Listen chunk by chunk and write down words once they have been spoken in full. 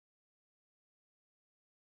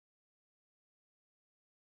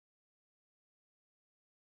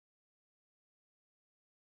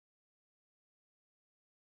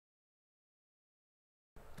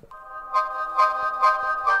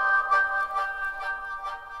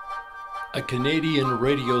a Canadian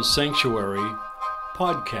radio sanctuary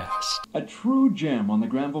podcast. A true gem on the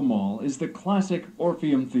Granville Mall is the classic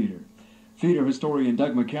Orpheum Theatre. Theatre historian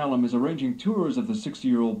Doug McCallum is arranging tours of the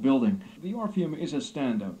 60-year-old building. The Orpheum is a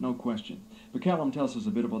standout, no question. McCallum tells us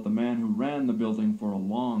a bit about the man who ran the building for a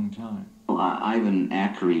long time. Well, Ivan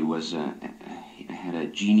Ackery had a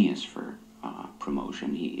genius for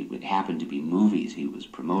promotion. It happened to be movies he was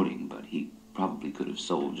promoting, but he probably could have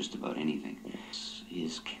sold just about anything.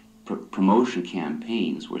 His promotion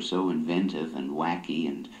campaigns were so inventive and wacky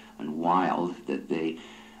and wild that they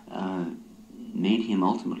made him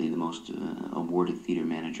ultimately the most awarded theater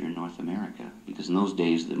manager in North America. Because in those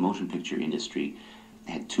days, the motion picture industry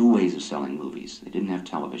had two ways of selling movies. They didn't have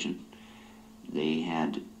television. They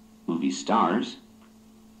had movie stars,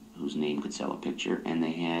 whose name could sell a picture, and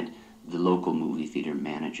they had the local movie theater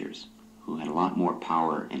managers, who had a lot more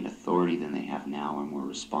power and authority than they have now and were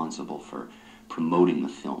responsible for promoting the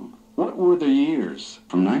film. What were the years?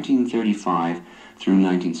 From 1935 through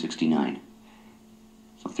 1969.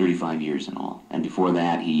 So 35 years in all. And before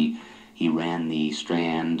that, he ran the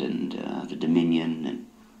Strand and the Dominion and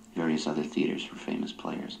various other theaters for famous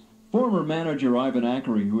players. Former manager Ivan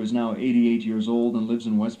Ackery, who is now 88 years old and lives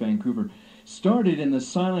in West Vancouver, started in the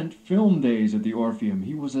silent film days at the Orpheum.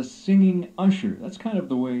 He was a singing usher. That's kind of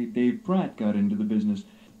the way Dave Pratt got into the business.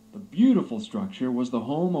 The beautiful structure was the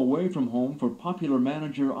home away from home for popular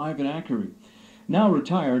manager Ivan Ackery. Now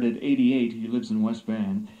retired at 88, he lives in West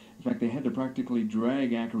Van. In fact, they had to practically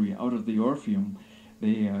drag Ackery out of the Orpheum.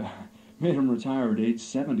 They made him retire at age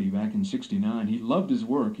 70 back in '69. He loved his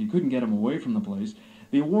work. He couldn't get him away from the place.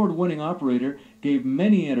 The award-winning operator gave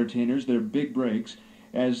many entertainers their big breaks.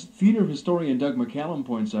 As theater historian Doug McCallum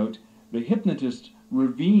points out, the hypnotist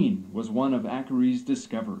Reveen was one of Ackery's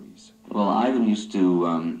discoveries. Well, Ivan used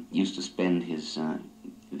to spend his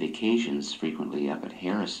vacations frequently up at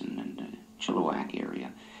Harrison and Chilliwack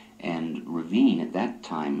area. And Reveen, at that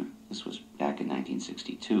time, this was back in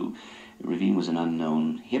 1962, Reveen was an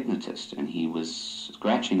unknown hypnotist, and he was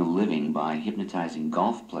scratching a living by hypnotizing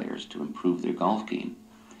golf players to improve their golf game.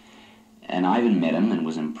 And Ivan met him and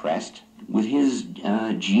was impressed with his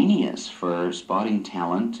genius for spotting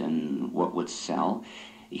talent and what would sell.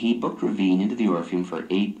 He booked Reveen into the Orpheum for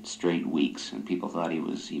 8 straight weeks, and people thought he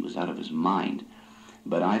was out of his mind.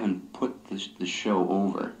 But Ivan put the show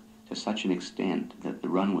over to such an extent that the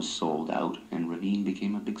run was sold out, and Reveen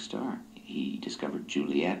became a big star. He discovered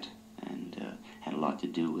Juliet and had a lot to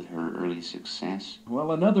do with her early success.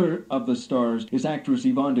 Well, another of the stars is actress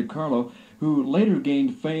Ivan Ackery, who later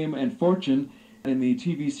gained fame and fortune in the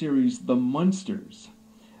TV series The Munsters.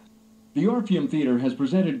 The Orpheum Theatre has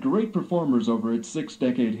presented great performers over its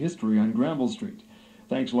 6-decade history on Granville Street,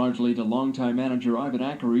 thanks largely to longtime manager Ivan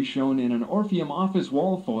Ackery, shown in an Orpheum office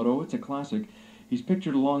wall photo. It's a classic. He's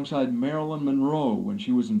pictured alongside Marilyn Monroe when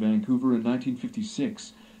she was in Vancouver in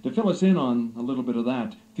 1956. To fill us in on a little bit of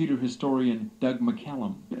that, theater historian Doug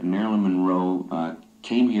McCallum. Marilyn Monroe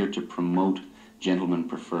came here to promote Gentlemen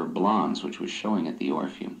Prefer Blondes, which was showing at the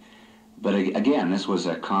Orpheum. But again, this was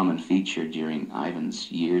a common feature during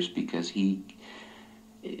Ivan's years because he,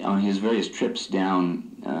 on his various trips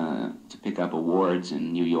down to pick up awards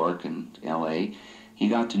in New York and L.A., he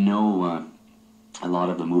got to know a lot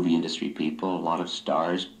of the movie industry people, a lot of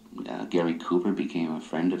stars. Gary Cooper became a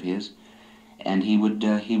friend of his. And he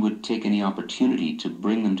would take any opportunity to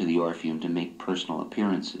bring them to the Orpheum to make personal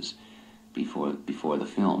appearances before the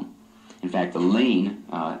film. In fact, the lane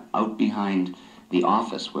out behind the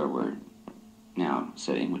office where we're now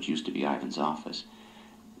sitting, which used to be Ivan's office,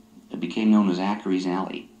 it became known as Ackery's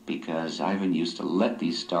Alley because Ivan used to let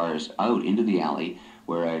these stars out into the alley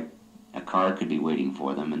where a car could be waiting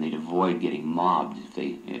for them, and they'd avoid getting mobbed,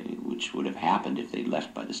 which would have happened if they'd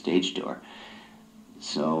left by the stage door.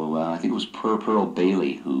 So I think it was Pearl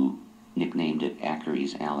Bailey who nicknamed it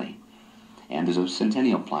Ackery's Alley. And there's a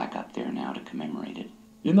centennial plaque up there now to commemorate it.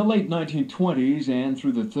 In the late 1920s and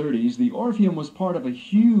through the 30s, the Orpheum was part of a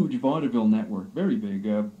huge vaudeville network, very big.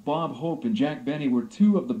 Bob Hope and Jack Benny were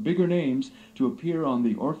two of the bigger names to appear on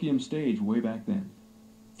the Orpheum stage way back then.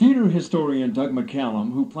 Theater historian Doug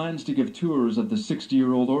McCallum, who plans to give tours of the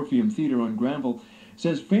 60-year-old Orpheum Theatre on Granville,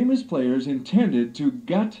 says famous players intended to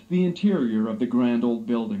gut the interior of the grand old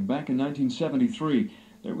building. Back in 1973,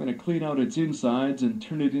 they were going to clean out its insides and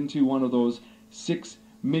turn it into one of those 6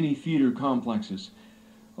 mini-theater complexes.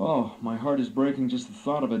 Oh, my heart is breaking just the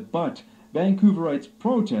thought of it, but Vancouverites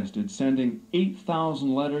protested, sending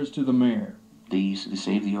 8,000 letters to the mayor. The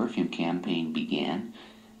Save the Orpheum campaign began.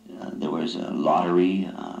 There was a lottery,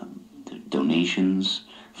 donations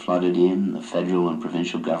flooded in, the federal and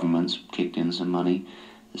provincial governments kicked in some money.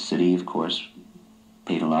 The city, of course,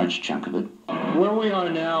 paid a large chunk of it. Where we are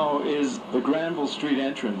now is the Granville Street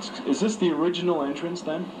entrance. Is this the original entrance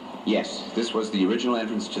then? Yes, this was the original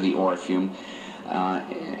entrance to the Orpheum,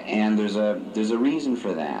 and there's a reason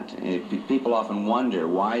for that. People often wonder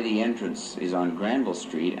why the entrance is on Granville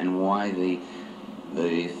Street and why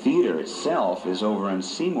the theater itself is over on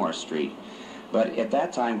Seymour Street. But at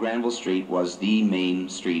that time, Granville Street was the main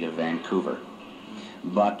street of Vancouver.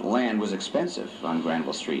 But land was expensive on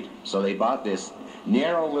Granville Street, so they bought this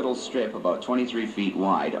narrow little strip about 23 feet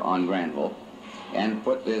wide on Granville and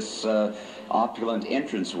put this opulent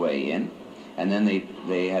entranceway in, and then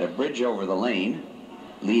they had a bridge over the lane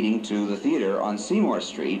leading to the theater on Seymour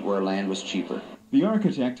Street where land was cheaper. The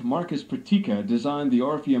architect Marcus Pratica designed the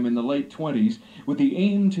Orpheum in the late 20s with the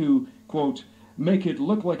aim to, quote, make it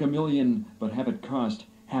look like $1 million but have it cost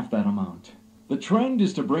half that amount. The trend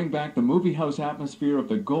is to bring back the movie house atmosphere of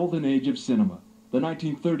the golden age of cinema, the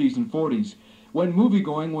 1930s and 40s, when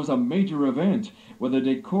moviegoing was a major event, where the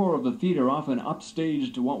decor of the theater often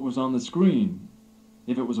upstaged what was on the screen.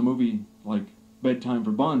 If it was a movie like Bedtime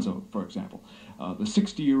for Bonzo, for example. The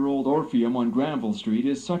 60-year-old Orpheum on Granville Street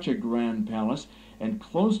is such a grand palace and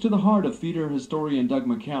close to the heart of theater historian Doug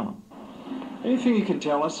McCallum. Anything you can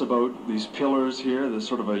tell us about these pillars here, this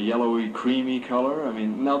sort of a yellowy, creamy color? I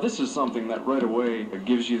mean, now this is something that right away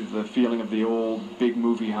gives you the feeling of the old big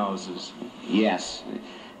movie houses. Yes.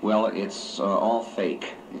 Well, it's all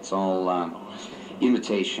fake. It's all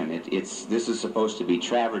imitation. This is supposed to be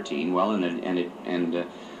travertine. Well,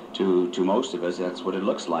 to most of us, that's what it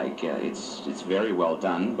looks like. It's very well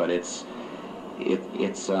done, but it's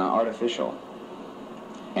artificial.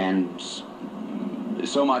 And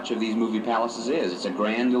so much of these movie palaces is. It's a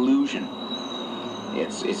grand illusion.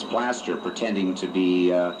 It's plaster pretending to be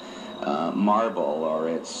marble, or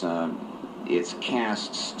it's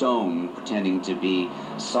cast stone pretending to be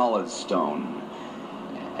solid stone,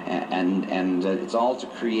 and it's all to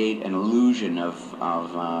create an illusion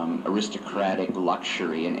of aristocratic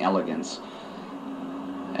luxury and elegance,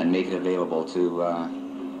 and make it available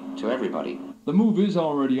to everybody. The move is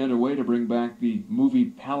already underway to bring back the movie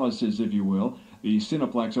palaces, if you will. The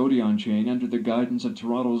Cineplex Odeon chain, under the guidance of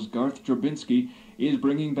Toronto's Garth Drabinsky, is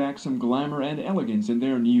bringing back some glamour and elegance in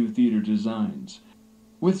their new theater designs.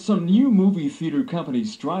 With some new movie theater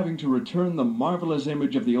companies striving to return the marvelous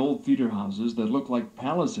image of the old theater houses that look like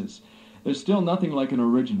palaces, there's still nothing like an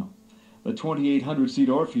original. The 2,800-seat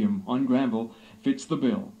Orpheum on Granville fits the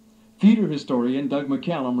bill. Theater historian Doug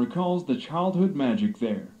McCallum recalls the childhood magic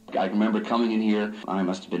there. I remember coming in here, I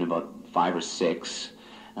must have been about 5 or 6,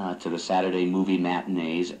 to the Saturday movie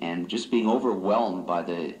matinees, and just being overwhelmed by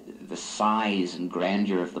the size and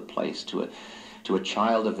grandeur of the place. To a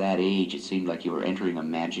child of that age, it seemed like you were entering a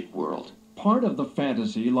magic world. Part of the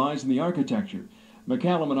fantasy lies in the architecture.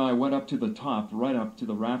 McCallum and I went up to the top, right up to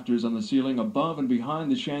the rafters on the ceiling above and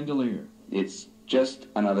behind the chandelier. It's just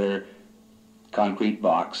another concrete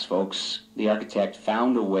box, folks. The architect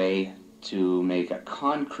found a way to make a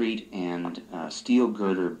concrete and steel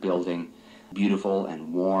girder building beautiful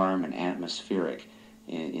and warm and atmospheric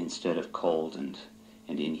instead of cold and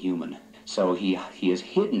inhuman. So he has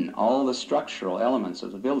hidden all the structural elements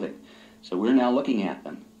of the building. So we're now looking at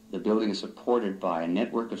them. The building is supported by a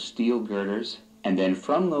network of steel girders, and then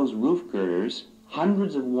from those roof girders,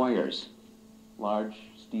 hundreds of wires, large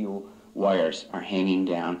steel wires, are hanging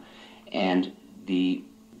down, and the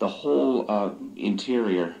whole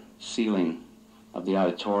interior ceiling of the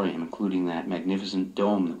auditorium, including that magnificent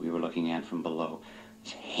dome that we were looking at from below,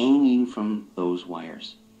 is hanging from those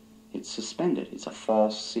wires. It's suspended. It's a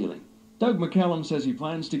false ceiling. Doug McCallum says he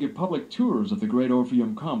plans to give public tours of the Great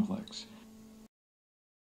Orpheum complex.